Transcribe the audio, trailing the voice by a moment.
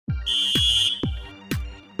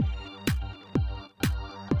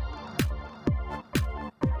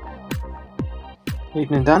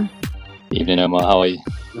Evening, Dan. Evening, Omar. How are you?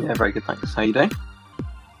 Yeah, very good, thanks. How you doing?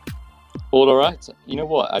 All right. You know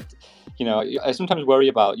what? I sometimes worry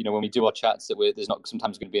about, when we do our chats that there's not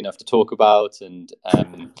sometimes going to be enough to talk about, and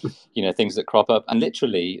things that crop up. And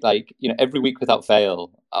literally, every week without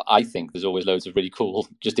fail, I think there's always loads of really cool,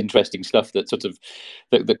 just interesting stuff that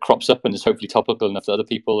that crops up and is hopefully topical enough that other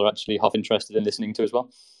people are actually half interested in listening to as well.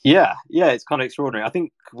 Yeah, it's kind of extraordinary. I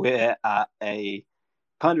think we're at a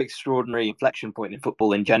kind of extraordinary inflection point in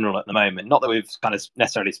football in general at the moment. Not that we've kind of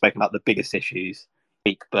necessarily spoken about the biggest issues,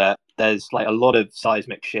 but there's like a lot of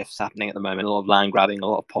seismic shifts happening at the moment. A lot of land grabbing, a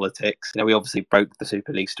lot of politics. We obviously broke the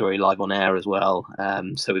Super League story live on air as well.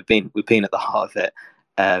 So we've been at the heart of it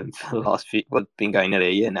for the last few. Well, been going nearly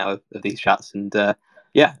a year now of these chats, and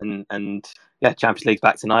Champions League's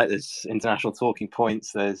back tonight. There's international talking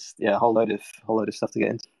points. There's a whole load of stuff to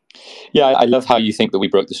get into. Yeah, I love how you think that we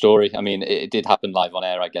broke the story. I mean, it did happen live on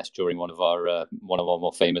air, I guess, during one of our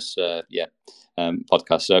more famous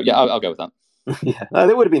podcasts. So yeah, I'll go with that. Yeah,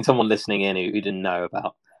 there would have been someone listening in who didn't know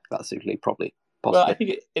about the Super League, probably. Possibly. Well,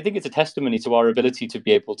 I think it's a testimony to our ability to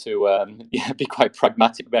be able to be quite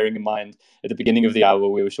pragmatic, bearing in mind at the beginning of the hour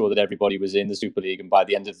we were sure that everybody was in the Super League, and by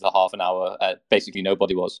the end of the half an hour, basically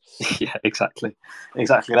nobody was. Yeah, exactly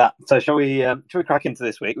that. So shall we crack into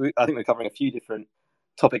this week? I think we're covering a few different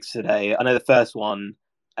topics today. I know the first one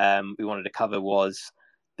we wanted to cover was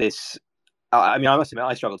this. I mean, I must admit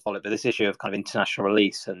I struggled to follow it, but this issue of kind of international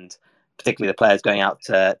release, and particularly the players going out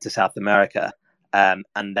to South America. And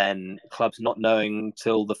then clubs not knowing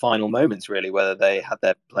till the final moments, really, whether they had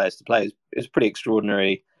their players to play. It was a pretty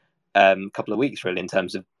extraordinary couple of weeks, really, in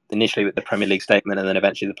terms of initially with the Premier League statement and then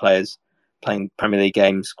eventually the players playing Premier League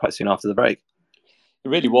games quite soon after the break. It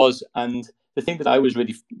really was. And the thing that I was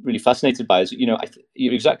really, really fascinated by is, you're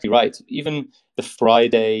exactly right. Even the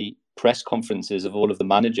Friday press conferences of all of the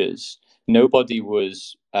managers, nobody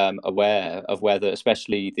was aware of whether,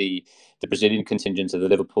 especially the Brazilian contingent of the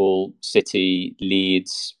Liverpool, City,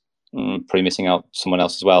 Leeds, probably missing out someone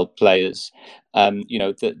else as well, players.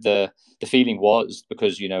 The feeling was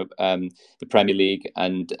because the Premier League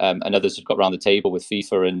and others had got around the table with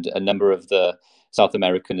FIFA and a number of the South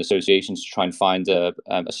American associations to try and find a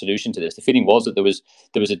solution to this. The feeling was that there was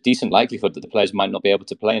a decent likelihood that the players might not be able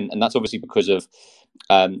to play, and that's obviously because of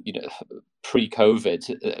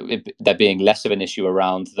pre-COVID, there being less of an issue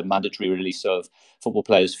around the mandatory release of football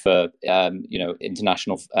players for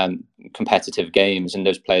international competitive games, and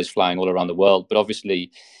those players flying all around the world. But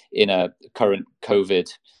obviously, in a current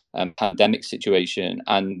COVID pandemic situation,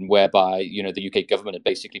 and whereby the UK government had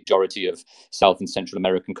basically majority of South and Central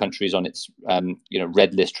American countries on its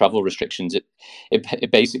red list travel restrictions,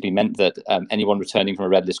 it basically meant that anyone returning from a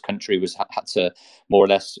red list country had to more or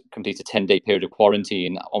less complete a 10-day period of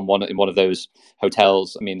quarantine in one of those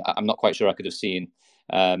hotels. I mean, I'm not quite sure I could have seen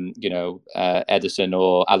Ederson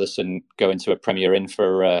or Alisson go into a Premier Inn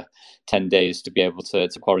for 10 days to be able to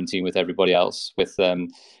quarantine with everybody else with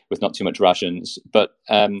not too much rations. But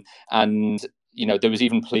there was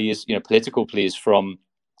even pleas, political pleas from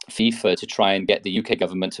FIFA to try and get the UK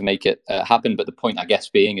government to make it happen. But the point, I guess,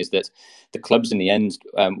 being is that the clubs in the end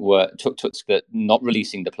took that not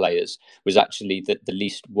releasing the players was actually the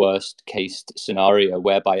least worst case scenario,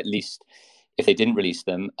 whereby at least if they didn't release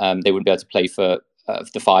them, they wouldn't be able to play for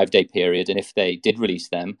the 5-day period. And if they did release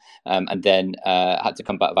them and then had to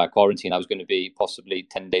come back via quarantine, that was going to be possibly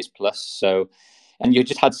 10 days plus. So, and you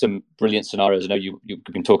just had some brilliant scenarios. I know you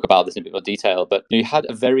can talk about this in a bit more detail, but you had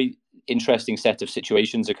a very interesting set of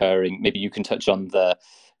situations occurring. Maybe you can touch on the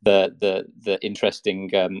interesting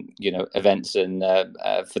events and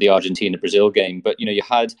for the Argentina-Brazil game. But you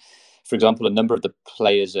had, for example, a number of the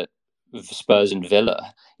players at Spurs and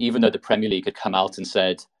Villa, even though the Premier League had come out and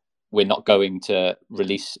said, we're not going to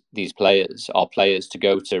release our players to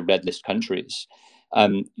go to red list countries.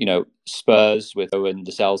 Spurs with Owen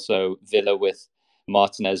De Celso, Villa with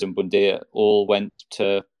Martinez and Buendia all went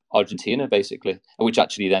to Argentina, basically, which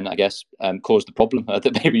actually then, I guess, caused the problem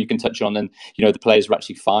that maybe you can touch on. And, the players were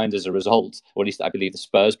actually fined as a result, or at least I believe the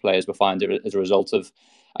Spurs players were fined as a result of,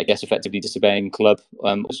 I guess, effectively disobeying club.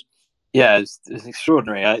 Yeah, it was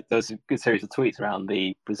extraordinary. There was a good series of tweets around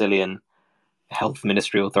the Brazilian health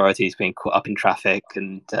ministry authorities being caught up in traffic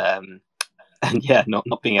and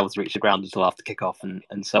not being able to reach the ground until after kickoff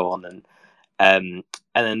and so on. And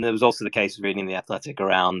then there was also the case of reading the Athletic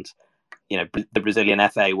around, the Brazilian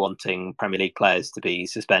FA wanting Premier League players to be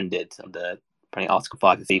suspended under Article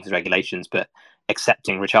 5 of FIFA's regulations, but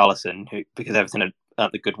accepting Richarlison, because Everton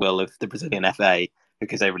had the goodwill of the Brazilian FA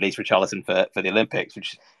because they released Richarlison for the Olympics,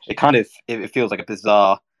 which it feels like a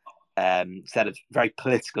bizarre very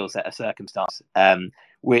political set of circumstances,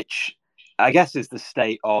 which I guess, is the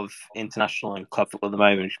state of international and club football at the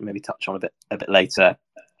moment. We should maybe touch on a bit later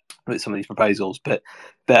with some of these proposals, but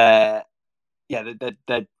there, yeah,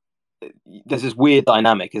 there's this weird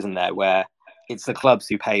dynamic, isn't there, where it's the clubs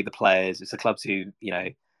who pay the players, it's the clubs who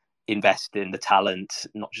invest in the talent,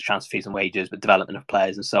 not just transfer fees and wages, but development of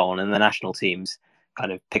players and so on, and the national teams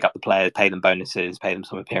kind of pick up the players, pay them bonuses, pay them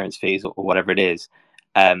some appearance fees or whatever it is,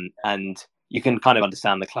 and you can kind of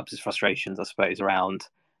understand the clubs' frustrations, I suppose, around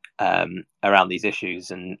these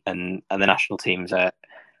issues, and the national teams are,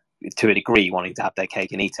 to a degree, wanting to have their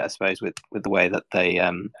cake and eat it, I suppose, with the way that they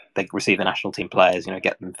receive the national team players,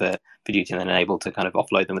 get them for duty, and then able to kind of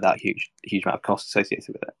offload them without huge amount of costs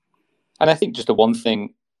associated with it. And I think just the one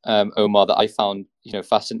thing, Omar, that I found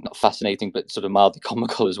not fascinating, but sort of mildly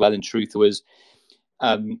comical as well, in truth, was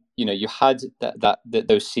you had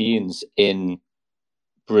those scenes in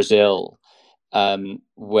Brazil,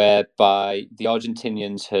 whereby the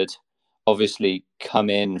Argentinians had obviously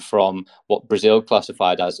come in from what Brazil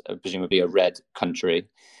classified as presumably a red country,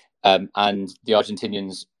 and the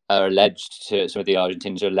Argentinians are alleged to, some of the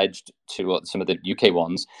Argentinians are alleged to, or some of the UK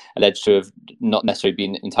ones, alleged to have not necessarily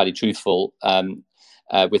been entirely truthful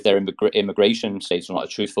with their immigration status, or not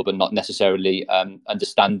truthful, but not necessarily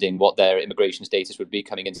understanding what their immigration status would be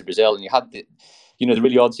coming into Brazil. And you had the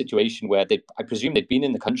really odd situation where I presume they'd been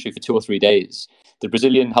in the country for 2 or 3 days. The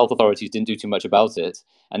Brazilian health authorities didn't do too much about it,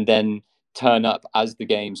 and then turn up as the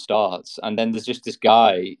game starts. And then there's just this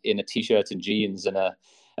guy in a t-shirt and jeans and a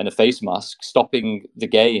face mask stopping the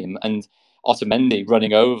game, and Otamendi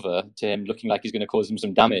running over to him, looking like he's going to cause him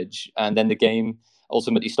some damage, and then the game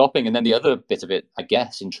ultimately stopping. And then the other bit of it, I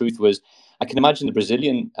guess, in truth, was I can imagine the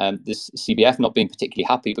Brazilian, this CBF, not being particularly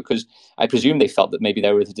happy, because I presume they felt that maybe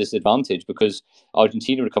they were at a disadvantage because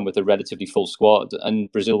Argentina had come with a relatively full squad, and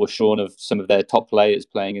Brazil was shorn of some of their top players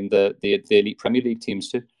playing in the elite Premier League teams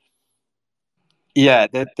too. Yeah,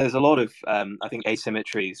 there's a lot of, I think,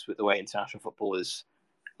 asymmetries with the way international football has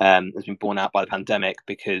been borne out by the pandemic,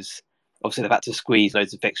 because obviously they've had to squeeze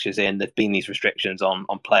loads of fixtures in. There've been these restrictions on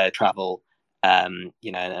player travel, and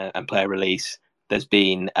player release. There's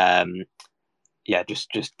been,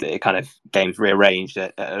 just kind of games rearranged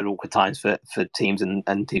at awkward times for teams,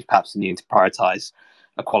 and teams perhaps needing to prioritise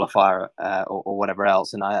a qualifier or whatever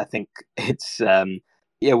else. And I think it's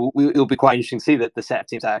it'll be quite interesting to see that the set of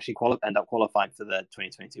teams that actually end up qualifying for the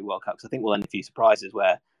 2022 World Cup. Because I think we'll end a few surprises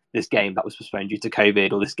where this game that was postponed due to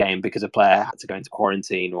COVID, or this game because a player had to go into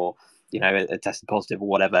quarantine, or a tested positive or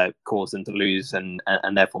whatever, caused them to lose and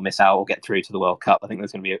therefore miss out or get through to the World Cup. I think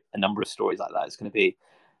there's going to be a number of stories like that. It's going to be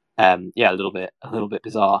a little bit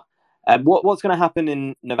bizarre. What's going to happen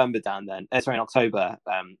in November, Dan? Then, in October,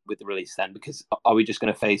 with the release then? Because are we just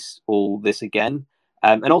going to face all this again?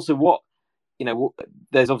 And also,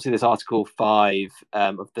 there's obviously this Article 5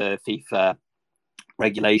 of the FIFA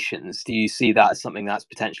regulations. Do you see that as something that's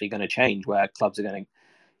potentially going to change, where clubs are going to,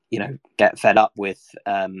 get fed up with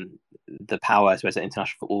the power, I suppose, that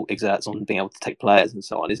international football exerts on being able to take players and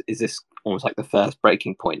so on? Is this almost like the first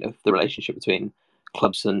breaking point of the relationship between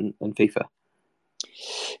clubs and FIFA?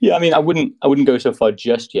 Yeah, I mean, I wouldn't go so far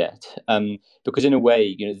just yet, because in a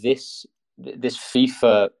way, this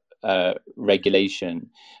FIFA regulation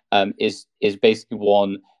is basically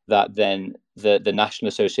one that then the national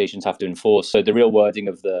associations have to enforce. So the real wording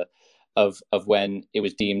of when it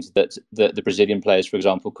was deemed that the Brazilian players, for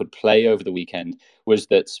example, could play over the weekend, was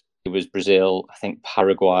that it was Brazil, I think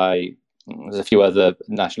Paraguay, there's a few other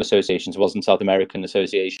national associations, wasn't South American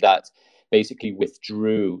association, that basically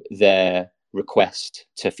withdrew their request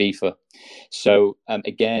to FIFA. So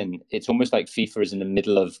again, it's almost like FIFA is in the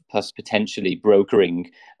middle of potentially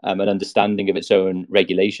brokering an understanding of its own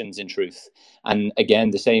regulations, in truth. And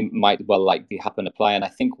again, the same might well likely apply. And I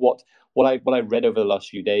think what I read over the last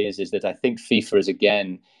few days is that I think FIFA is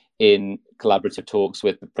again in collaborative talks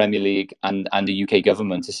with the Premier League and the UK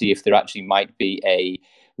government to see if there actually might be a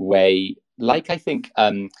way, like I think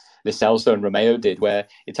the Celso and Romeo did, where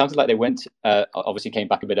it sounded like they went, obviously came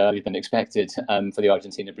back a bit earlier than expected for the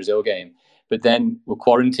Argentina-Brazil game, but then were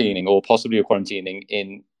quarantining, or possibly were quarantining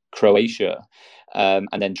in Croatia, and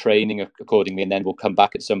then training accordingly, and then will come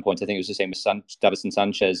back at some point. I think it was the same with Davinson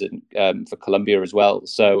Sanchez for Colombia as well.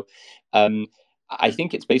 So I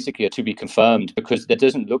think it's basically a to be confirmed, because there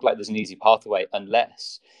doesn't look like there's an easy pathway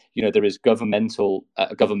unless there is a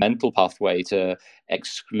governmental pathway to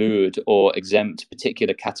exclude or exempt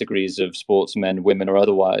particular categories of sportsmen, women or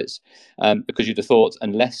otherwise, because you'd have thought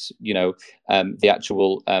unless the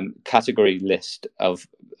actual category list of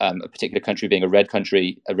a particular country being a red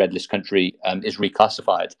list country, is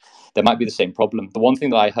reclassified, there might be the same problem. The one thing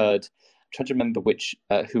that I heard, I'm trying to remember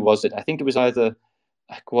who was it? I think it was either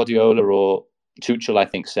Guardiola or Tuchel, I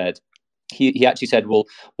think, said. He actually said, well,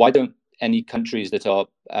 why don't any countries that are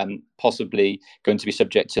possibly going to be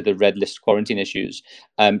subject to the red list quarantine issues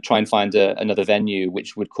try and find another venue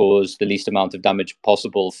which would cause the least amount of damage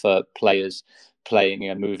possible for players playing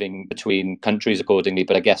and moving between countries accordingly.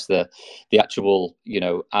 But I guess the actual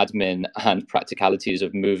admin and practicalities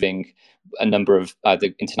of moving a number of either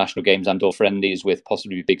international games and or friendlies with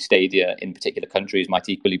possibly big stadia in particular countries might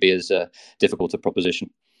equally be as difficult a proposition.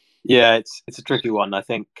 Yeah, it's a tricky one. I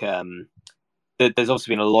think there's also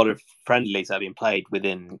been a lot of friendlies that have been played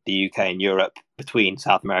within the UK and Europe between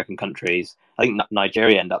South American countries. I think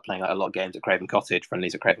Nigeria end up playing a lot of games at Craven Cottage,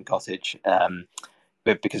 friendlies at Craven Cottage,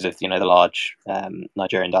 because of the large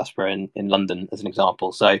Nigerian diaspora in London, as an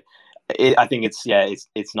example. So I think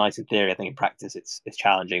it's nice in theory. I think in practice it's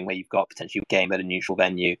challenging, where you've got potentially a game at a neutral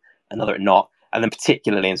venue, another not. And then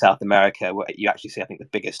particularly in South America, where you actually see, I think, the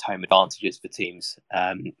biggest home advantages for teams,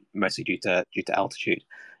 mostly due to altitude.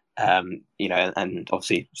 And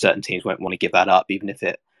obviously certain teams won't want to give that up, even if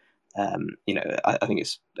it, I think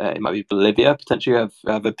it might be Bolivia potentially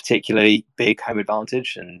have a particularly big home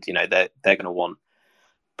advantage, and they're going to want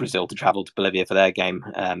Brazil to travel to Bolivia for their game,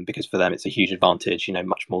 because for them it's a huge advantage,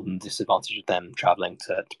 much more than the disadvantage of them traveling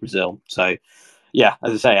to Brazil. So yeah,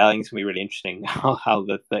 as I say, I think it's going to be really interesting how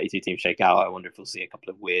the 32 teams shake out. I wonder if we'll see a couple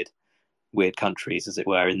of weird countries, as it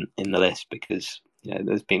were, in the list, because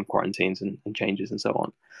there's been quarantines and changes and so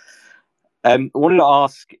on. I wanted to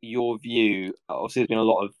ask your view. Obviously, there's been a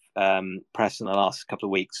lot of press in the last couple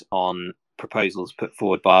of weeks on proposals put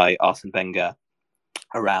forward by Arsene Wenger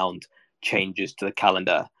around changes to the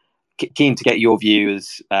calendar. Keen to get your view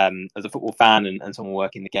as a football fan and someone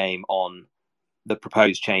working the game on the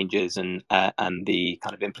proposed changes and the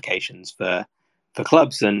kind of implications for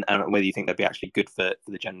clubs, and whether you think they'd be actually good for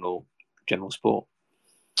the general sport.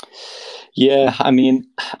 Yeah, I mean,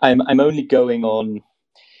 I'm only going on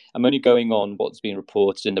what's been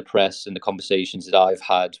reported in the press and the conversations that I've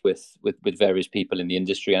had with various people in the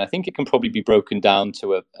industry, and I think it can probably be broken down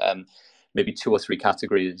to maybe 2 or 3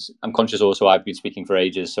 categories. I'm conscious also I've been speaking for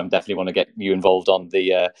ages, so I definitely want to get you involved on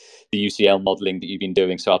the UCL modelling that you've been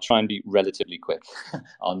doing. So I'll try and be relatively quick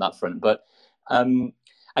on that front. But I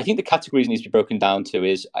think the categories needs to be broken down to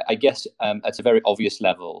is, I guess, at a very obvious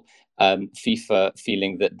level, FIFA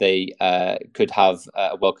feeling that they could have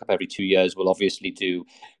a World Cup every 2 years will obviously do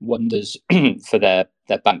wonders for their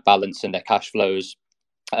bank balance and their cash flows.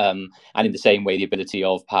 And in the same way, the ability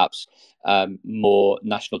of perhaps more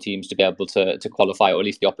national teams to be able to qualify, or at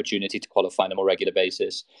least the opportunity to qualify on a more regular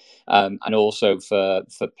basis. And also for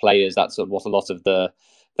players, that's what a lot of the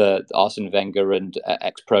Arsene Wenger and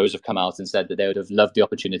ex-pros have come out and said, that they would have loved the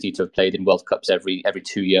opportunity to have played in World Cups every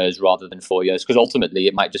 2 years rather than 4 years, because ultimately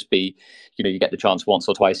it might just be, you get the chance once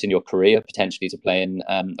or twice in your career potentially to play in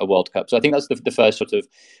a World Cup. So I think that's the first sort of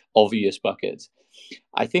obvious bucket.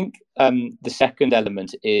 I think the second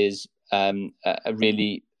element is a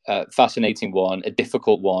really fascinating one, a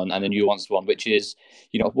difficult one, and a nuanced one, which is,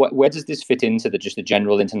 where does this fit into the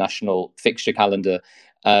general international fixture calendar?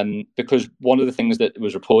 Because one of the things that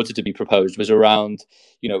was reported to be proposed was around,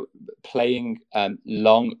 playing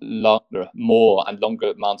more and longer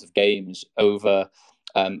amounts of games over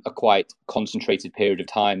a quite concentrated period of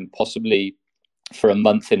time, possibly for a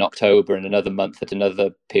month in October and another month at another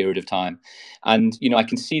period of time. And, I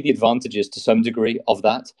can see the advantages to some degree of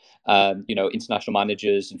that. International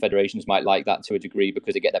managers and federations might like that to a degree,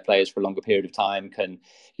 because they get their players for a longer period of time, can,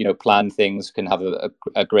 plan things, can have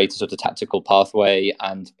a greater sort of tactical pathway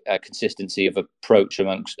and consistency of approach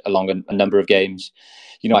along a number of games.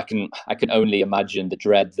 I can only imagine the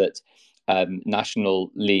dread that national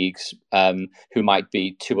leagues who might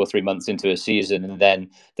be 2 or 3 months into a season, and then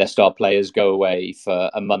their star players go away for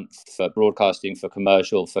a month for broadcasting, for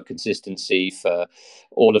commercial, for consistency, for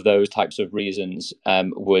all of those types of reasons,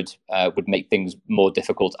 would make things more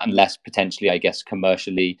difficult and less potentially, I guess,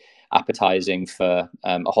 commercially appetizing for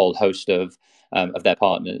a whole host of their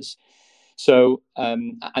partners. So,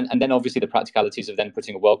 and then obviously the practicalities of then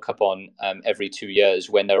putting a World Cup on every 2 years,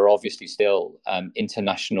 when there are obviously still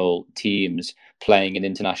international teams playing in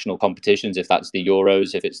international competitions, if that's the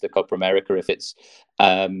Euros, if it's the Copa America, if it's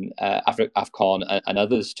AFCON and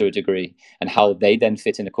others to a degree, and how they then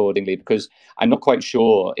fit in accordingly. Because I'm not quite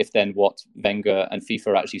sure if then what Wenger and FIFA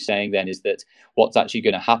are actually saying then is that what's actually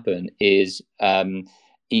going to happen is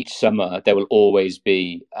each summer there will always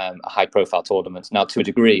be a high-profile tournament. Now, to a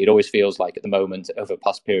degree, it always feels like at the moment, over a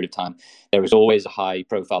past period of time, there is always a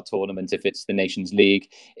high-profile tournament, if it's the Nations League,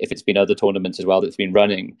 if it's been other tournaments as well that's been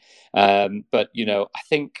running. But, I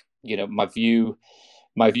think, my view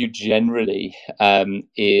my view generally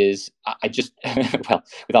is I just, well,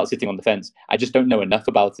 without sitting on the fence, I just don't know enough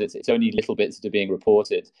about it. It's only little bits that are being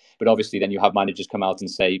reported. But obviously then you have managers come out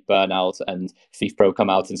and say burnout, and FIFPro come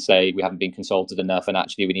out and say we haven't been consulted enough, and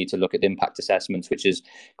actually we need to look at impact assessments, which is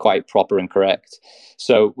quite proper and correct.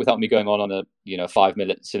 So without me going on a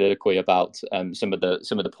 5-minute soliloquy about some of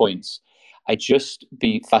the points, I'd just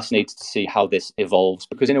be fascinated to see how this evolves,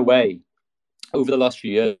 because in a way, over the last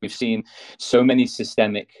few years, we've seen so many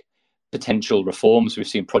systemic potential reforms. We've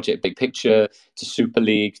seen Project Big Picture, to Super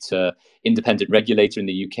League, to independent regulator in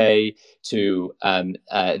the UK, to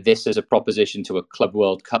this as a proposition, to a Club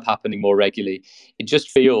World Cup happening more regularly. It just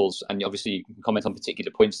feels, and obviously you can comment on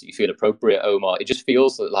particular points that you feel appropriate, Omar, it just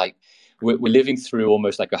feels that like we're living through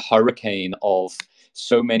almost like a hurricane of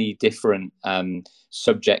so many different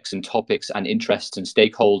subjects and topics and interests and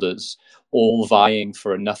stakeholders all vying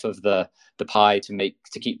for enough of the pie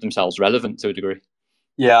to keep themselves relevant to a degree.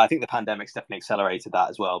 Yeah, I think the pandemic's definitely accelerated that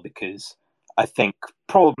as well, because I think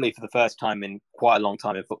probably for the first time in quite a long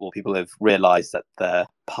time in football, people have realised that the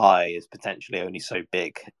pie is potentially only so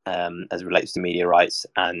big as it relates to media rights,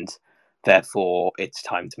 and therefore it's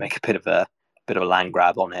time to make a bit of a land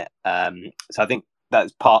grab on it. So I think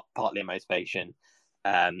that's partly a motivation,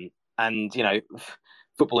 and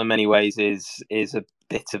football in many ways is a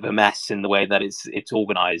bit of a mess in the way that it's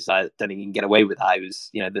organised. I don't think you can get away with that. It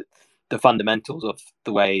was the fundamentals of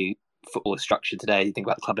the way football is structured today. You think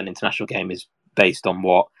about the club and international game is based on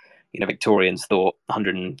what Victorians thought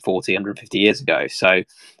 140, 150 years ago. So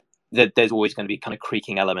there's always going to be kind of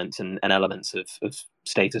creaking elements and elements of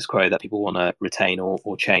status quo that people want to retain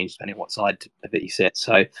or change depending on what side of it you sit.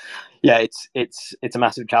 So yeah, it's a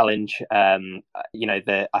massive challenge. I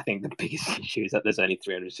think the biggest issue is that there's only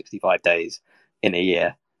 365 days in a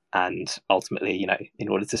year. And ultimately, in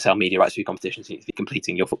order to sell media rights for your competitions, you need to be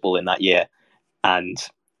completing your football in that year. And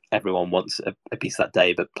everyone wants a piece of that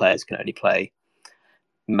day, but players can only play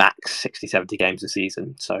max 60, 70 games a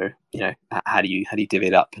season. So, how do you divvy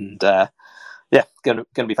it up? And going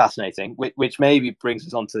to be fascinating, which maybe brings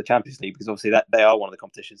us on to the Champions League, because obviously that they are one of the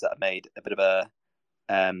competitions that have made a bit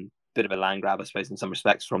of a land grab, I suppose, in some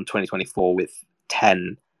respects, from 2024 with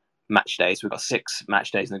 10 match days. We've got 6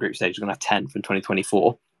 match days in the group stage. We're going to have 10 from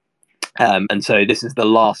 2024. And so this is the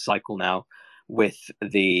last cycle now with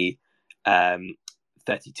the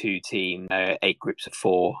 32 team, 8 groups of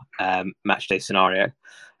 4 match day scenario.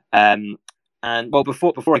 And well,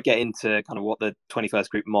 before I get into kind of what the 21st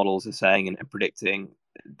group models are saying and predicting,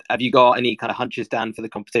 have you got any kind of hunches, Dan, for the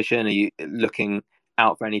competition? Are you looking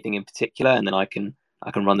out for anything in particular? And then I can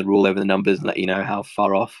run the rule over the numbers and let you know how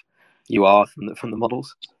far off you are from the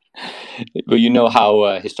models. Well, you know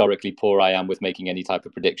how historically poor I am with making any type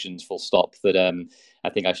of predictions, full stop, that I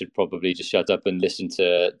think I should probably just shut up and listen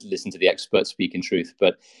to the experts speak in truth.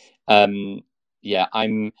 But yeah,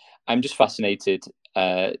 I'm just fascinated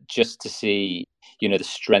just to see the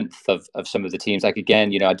strength of some of the teams. Like,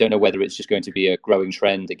 again, I don't know whether it's just going to be a growing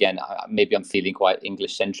trend. Again, maybe I'm feeling quite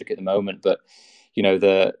English centric at the moment, but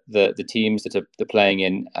the teams that are playing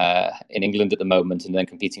in England at the moment and then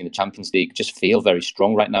competing in the Champions League just feel very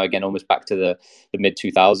strong right now. Again, almost back to the mid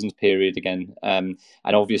 2000s period again. And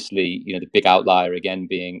obviously, the big outlier again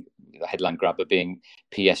being the headline grabber being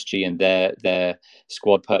PSG and their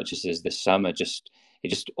squad purchases this summer. It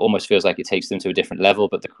just almost feels like it takes them to a different level.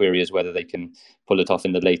 But the query is whether they can pull it off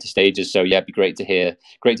in the later stages. So yeah, it'd be great to hear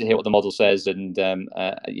what the model says, and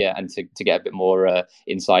and to get a bit more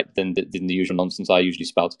insight than the usual nonsense I usually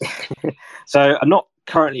spout. So I'm not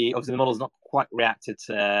currently, obviously the model's not quite reacted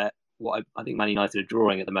to what I think Man United are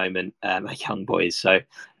drawing at the moment, young boys. So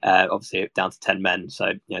obviously down to 10 men.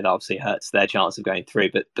 So that obviously hurts their chance of going through.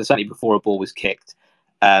 But certainly before a ball was kicked,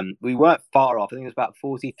 we weren't far off. I think it was about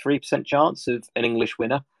 43% chance of an English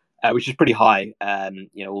winner, which is pretty high.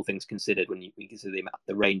 All things considered, when you consider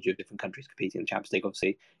the range of different countries competing in the Champions League.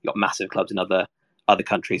 Obviously, you've got massive clubs in other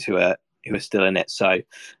countries who are still in it. So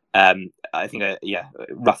I think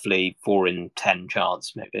roughly 4 in 10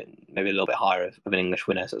 chance, maybe a little bit higher of an English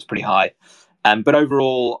winner. So it's pretty high. But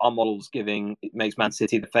overall, our model's makes Man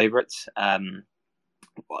City the favourites. The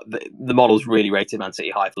model's really rated Man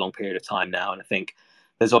City high for a long period of time now, and I think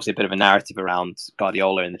there's obviously a bit of a narrative around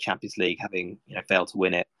Guardiola in the Champions League having failed to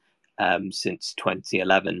win it since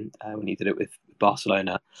 2011 when he did it with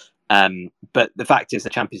Barcelona. But the fact is,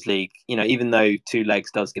 the Champions League, even though 2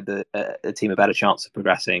 legs does give the team a better chance of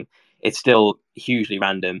progressing, it's still hugely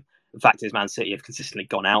random. The fact is, Man City have consistently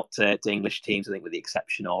gone out to English teams, I think with the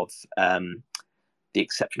exception of the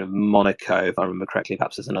exception of Monaco, if I remember correctly.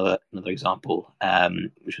 Perhaps there's another example,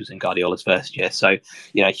 which was in Guardiola's first year. So,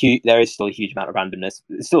 there is still a huge amount of randomness.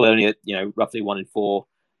 It's still only roughly 1 in 4,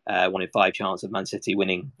 1 in 5 chance of Man City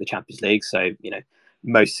winning the Champions League. So,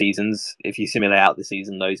 most seasons, if you simulate out the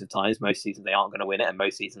season loads of times, most seasons they aren't going to win it, and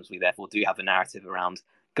most seasons we therefore do have a narrative around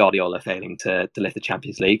Guardiola failing to lift the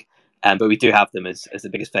Champions League. But we do have them as the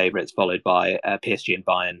biggest favourites, followed by PSG and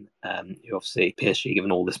Bayern, who obviously PSG,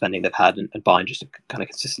 given all the spending they've had, and Bayern just a kind of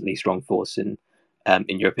consistently strong force in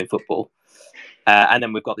European football. And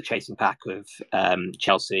then we've got the chasing pack of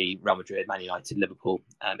Chelsea, Real Madrid, Man United, Liverpool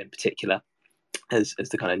in particular as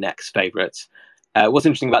the kind of next favourites. What's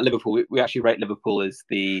interesting about Liverpool, we actually rate Liverpool as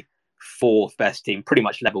the 4th best team, pretty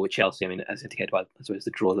much level with Chelsea. I mean, as indicated by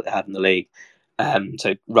the draw that they have in the league.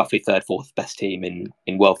 So roughly 3rd, 4th best team in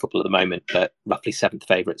world football at the moment, but roughly 7th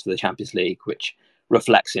favourites for the Champions League, which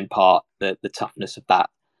reflects in part the toughness of that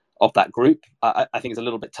group. I think it's a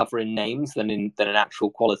little bit tougher in names than in actual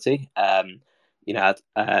quality. Atletico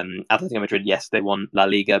Madrid, yes, they won La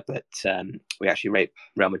Liga, but we actually rate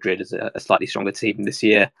Real Madrid as a slightly stronger team this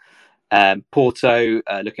year. Porto,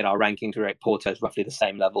 look at our rankings, we rate Porto as roughly the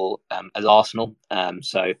same level as Arsenal.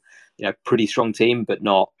 So, pretty strong team, but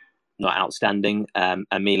not outstanding. And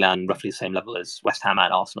Milan, roughly the same level as West Ham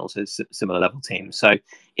and Arsenal, so it's a similar level team. So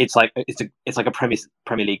it's like a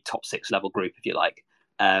Premier League top 6 level group, if you like,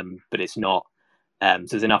 but it's not. So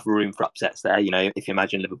there's enough room for upsets there. If you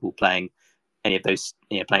imagine Liverpool playing any of those,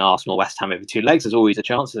 playing Arsenal, West Ham over 2 legs, there's always a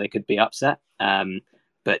chance that they could be upset.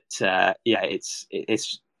 But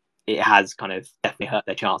it has kind of definitely hurt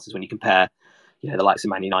their chances when you compare, the likes of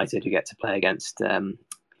Man United, who get to play against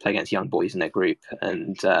young boys in their group,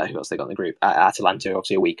 and who else they got in the group? Atalanta,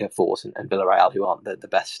 obviously a weaker force, and Villarreal, who aren't the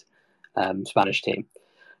best Spanish team.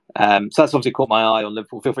 So that's obviously caught my eye on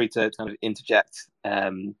Liverpool. Feel free to kind of interject,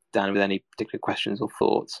 Dan, with any particular questions or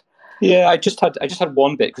thoughts. Yeah, I just had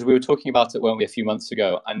one bit, because we were talking about it, weren't we, a few months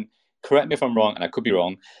ago? And correct me if I'm wrong, and I could be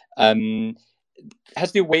wrong.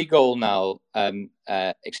 Has the away goal now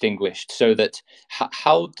extinguished, so that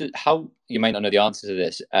how you might not know the answer to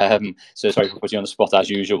this, so sorry for putting you on the spot as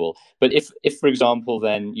usual, but if for example,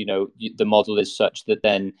 then the model is such that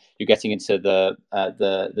then you're getting into the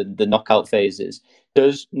knockout phases,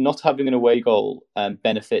 does not having an away goal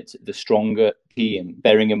benefit the stronger team,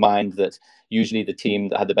 bearing in mind that usually the team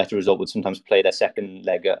that had the better result would sometimes play their second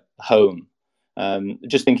leg at home?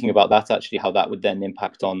 Just thinking about that, actually, how that would then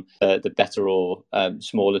impact on the better or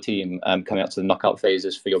smaller team coming out to the knockout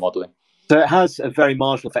phases for your modelling. So it has a very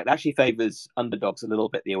marginal effect. It actually favours underdogs a little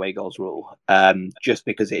bit, the away goals rule, just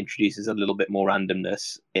because it introduces a little bit more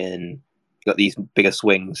randomness in. You've got these bigger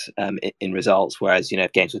swings in results, whereas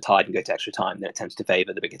if games were tied and go to extra time, then it tends to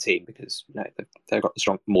favour the bigger team because they've got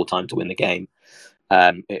more time to win the game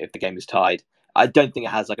if the game is tied. I don't think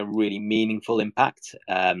it has like a really meaningful impact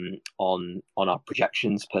on our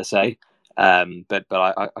projections per se, but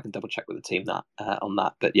I can double check with the team on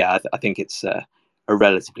that. But yeah, I think it's a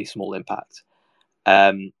relatively small impact.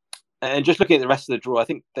 And just looking at the rest of the draw, I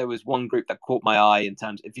think there was one group that caught my eye in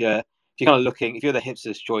terms if you're kind of looking, if you're the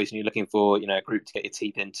hipster's choice and you're looking for a group to get your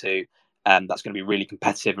teeth into, that's going to be really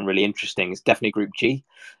competitive and really interesting. It's definitely Group G,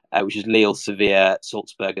 which is Lille, Sevilla,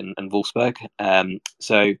 Salzburg, and Wolfsburg.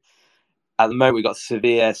 So at the moment, we've got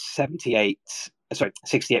Sevilla 68%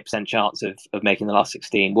 chance of making the last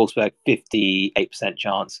 16, Wolfsburg 58%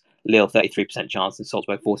 chance, Lille 33% chance, and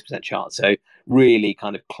Salzburg 40% chance. So really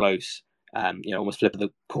kind of close, almost flip of the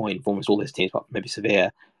coin for almost all those teams, apart from maybe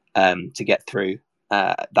Sevilla, to get through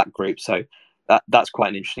that group. So that's quite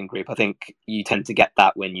an interesting group. I think you tend to get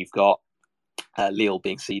that when you've got Lille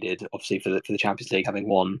being seeded, obviously for the Champions League, having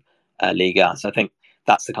won Liga. So I think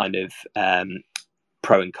that's the kind of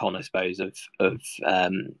pro and con, I suppose, of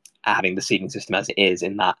having the seeding system as it is,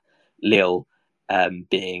 in that Lille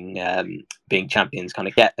being champions kind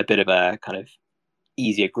of get a bit of a kind of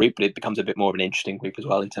easier group, but it becomes a bit more of an interesting group as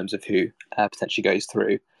well in terms of who potentially goes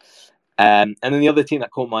through. And then the other team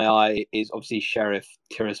that caught my eye is obviously Sheriff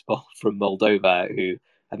Tiraspol from Moldova, who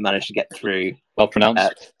have managed to get through. Well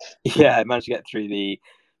pronounced. Managed to get through the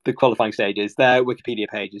qualifying stages. Their Wikipedia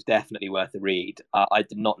page is definitely worth a read. I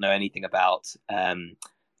did not know anything about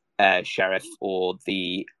Sheriff or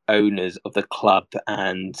the owners of the club,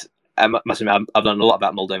 and I must admit, I've learned a lot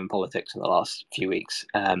about Moldovan politics in the last few weeks,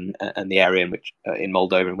 and the area in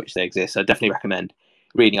Moldova in which they exist. So I definitely recommend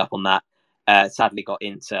reading up on that. Sadly got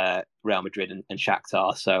into Real Madrid and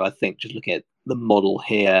Shakhtar, so I think just looking at the model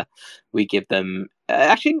here, we give them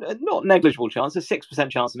actually not negligible chance, a 6%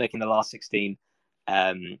 chance of making the last 16,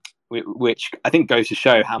 which I think goes to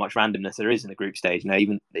show how much randomness there is in the group stage.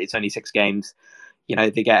 Even it's only 6 games.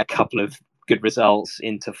 They get a couple of good results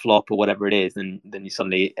into flop or whatever it is, then you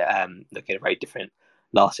suddenly look at a very different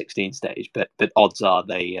last 16 stage. But odds are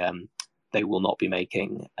they will not be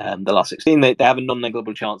making the last 16. They have a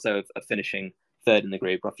non-negligible chance though of finishing third in the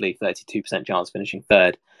group, roughly 32% chance of finishing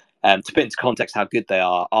third. To put into context how good they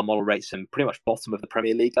are, our model rates them pretty much bottom of the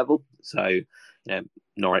Premier League level. So,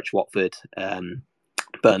 Norwich, Watford,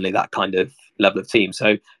 Burnley, that kind of level of team.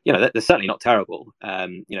 So, they're certainly not terrible.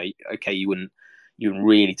 Okay, you wouldn't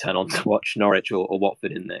really turn on to watch Norwich or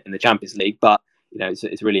Watford in the Champions League, but it's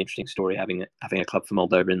a really interesting story having a club from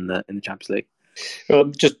Moldova in the Champions League. Well,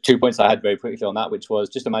 just 2 points I had very quickly on that, which was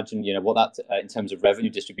just imagine, what that in terms of revenue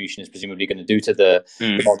distribution is presumably going to do to the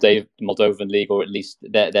Moldovan league, or at least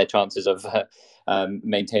their chances of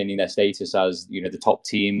maintaining their status as the top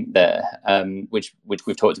team there, which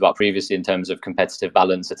we've talked about previously in terms of competitive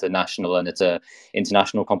balance at a national and at a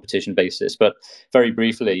international competition basis. But very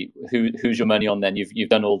briefly, who's your money on then? You've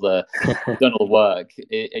done all the work.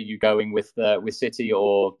 Are you going with City,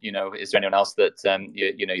 or is there anyone else that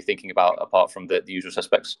you're thinking about apart from the usual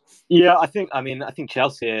suspects? Yeah, I think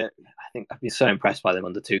Chelsea. I think I've been so impressed by them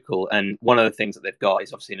under Tuchel, and one of the things that they've got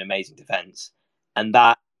is obviously an amazing defence, and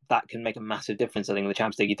that can make a massive difference. I think in the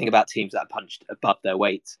Champions League, you think about teams that are punched above their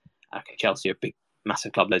weight. Okay, Chelsea are a big,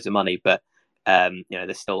 massive club, loads of money, but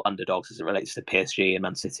they're still underdogs as it relates to PSG and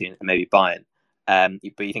Man City and maybe Bayern. But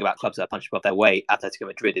you think about clubs that are punched above their weight. Atletico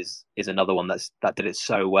Madrid is another one that did it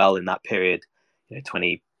so well in that period,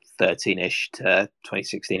 2013-ish to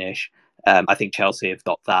 2016-ish. I think Chelsea have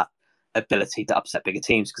got that ability to upset bigger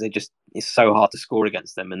teams because it's so hard to score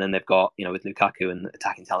against them. And then they've got, with Lukaku and the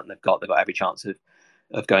attacking talent they've got every chance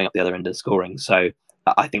of going up the other end of scoring. So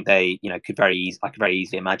I think they, I could very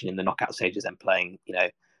easily imagine in the knockout stages them playing,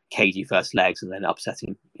 cagey first legs and then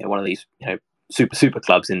upsetting, one of these, super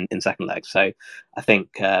clubs in second legs. So I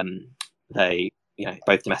think they,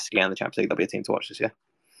 both domestically and the Champions League, they'll be a team to watch this year.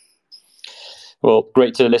 Well,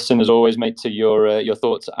 great to listen as always, mate, to your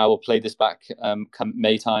thoughts. I will play this back come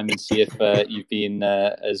May time and see if you've been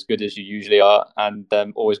as good as you usually are. And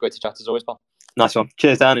always great to chat as always, pal. Nice one.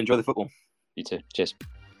 Cheers, Dan. Enjoy the football. You too. Cheers.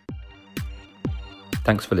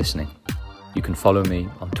 Thanks for listening. You can follow me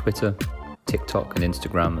on Twitter, TikTok and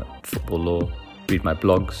Instagram at Football Law, read my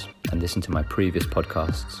blogs and listen to my previous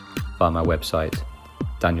podcasts via my website,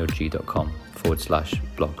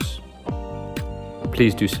 danielg.com/blogs.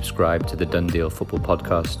 Please do subscribe to the Done Deal Football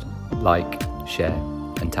Podcast, like, share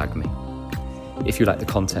and tag me. If you like the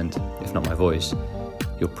content, if not my voice,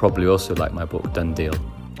 you'll probably also like my book Done Deal,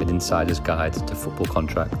 an insider's guide to football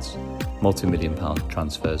contracts, multi-million-pound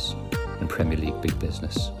transfers and Premier League big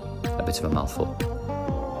business. A bit of a mouthful.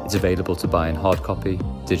 It's available to buy in hard copy,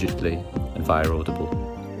 digitally and via Audible.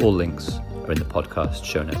 All links are in the podcast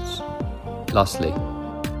show notes. Lastly,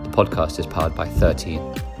 the podcast is powered by 13,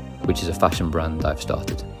 which is a fashion brand I've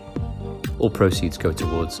started. All proceeds go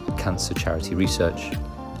towards cancer charity research,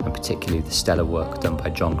 and particularly the stellar work done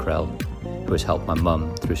by John Krell, who has helped my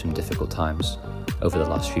mum through some difficult times over the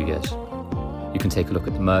last few years. You can take a look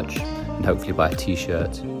at the merch and hopefully buy a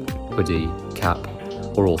t-shirt, hoodie, cap,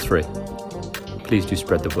 or all three. Please do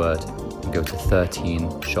spread the word and go to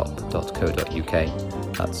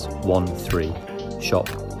 13shop.co.uk. That's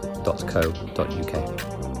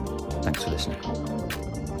 13shop.co.uk. Thanks for listening.